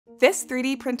This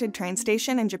 3D printed train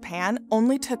station in Japan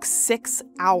only took 6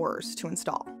 hours to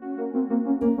install.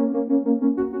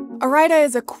 Arita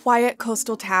is a quiet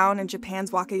coastal town in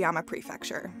Japan's Wakayama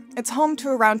prefecture. It's home to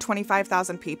around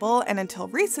 25,000 people, and until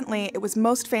recently, it was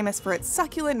most famous for its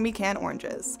succulent mikan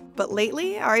oranges. But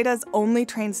lately, Arita's only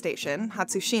train station,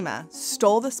 Hatsushima,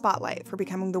 stole the spotlight for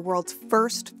becoming the world's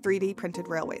first 3D printed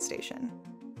railway station.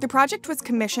 The project was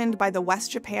commissioned by the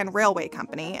West Japan Railway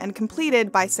Company and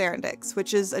completed by Serendix,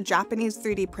 which is a Japanese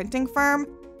 3D printing firm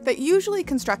that usually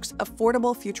constructs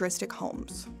affordable futuristic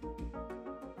homes.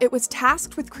 It was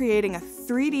tasked with creating a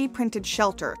 3D printed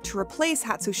shelter to replace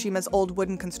Hatsushima's old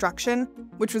wooden construction,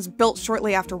 which was built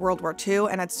shortly after World War II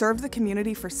and had served the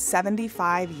community for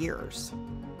 75 years.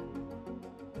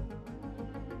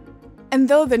 And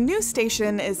though the new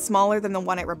station is smaller than the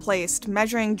one it replaced,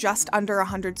 measuring just under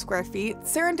 100 square feet,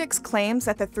 Serendix claims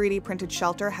that the 3D printed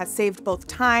shelter has saved both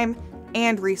time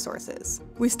and resources.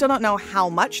 We still don't know how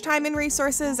much time and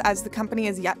resources, as the company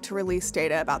is yet to release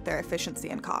data about their efficiency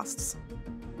and costs.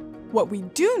 What we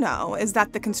do know is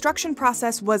that the construction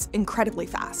process was incredibly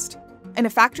fast. In a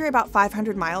factory about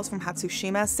 500 miles from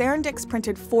Hatsushima, Serendix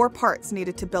printed 4 parts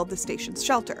needed to build the station's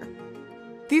shelter.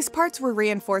 These parts were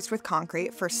reinforced with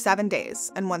concrete for 7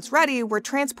 days, and once ready, were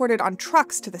transported on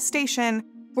trucks to the station,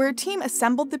 where a team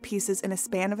assembled the pieces in a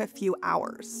span of a few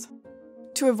hours.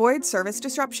 To avoid service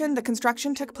disruption, the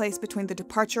construction took place between the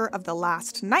departure of the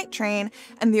last night train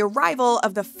and the arrival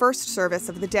of the first service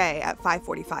of the day at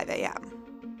 5:45 a.m.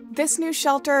 This new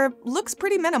shelter looks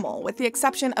pretty minimal, with the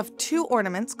exception of 2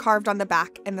 ornaments carved on the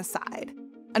back and the side.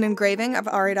 An engraving of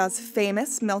Arita's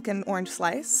famous milk and orange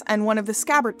slice, and one of the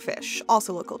scabbard fish,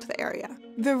 also local to the area.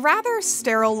 The rather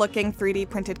sterile-looking 3D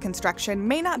printed construction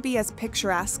may not be as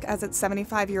picturesque as its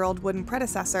 75-year-old wooden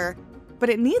predecessor, but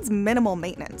it needs minimal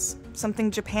maintenance,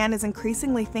 something Japan is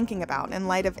increasingly thinking about in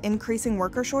light of increasing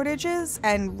worker shortages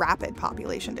and rapid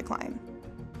population decline.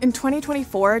 In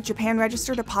 2024, Japan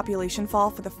registered a population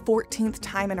fall for the 14th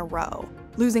time in a row,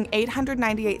 losing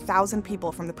 898,000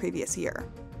 people from the previous year.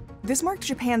 This marked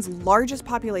Japan's largest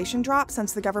population drop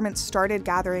since the government started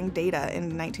gathering data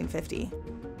in 1950.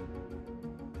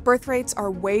 Birth rates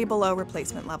are way below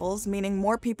replacement levels, meaning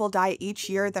more people die each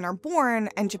year than are born,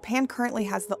 and Japan currently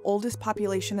has the oldest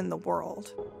population in the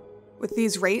world. With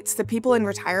these rates, the people in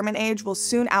retirement age will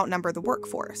soon outnumber the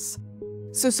workforce.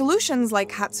 So solutions like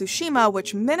Hatsushima,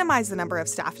 which minimize the number of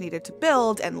staff needed to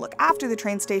build and look after the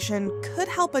train station, could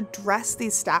help address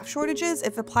these staff shortages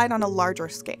if applied on a larger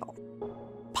scale.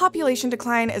 Population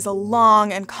decline is a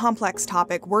long and complex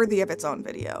topic worthy of its own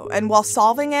video, and while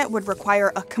solving it would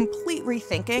require a complete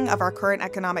rethinking of our current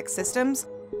economic systems,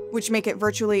 which make it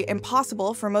virtually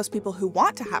impossible for most people who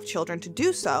want to have children to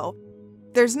do so,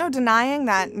 there's no denying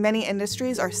that many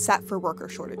industries are set for worker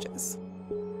shortages.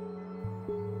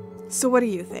 So what do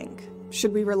you think?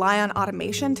 Should we rely on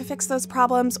automation to fix those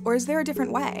problems, or is there a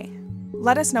different way?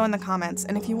 Let us know in the comments,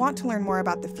 and if you want to learn more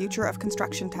about the future of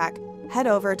construction tech, head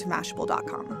over to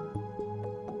Mashable.com.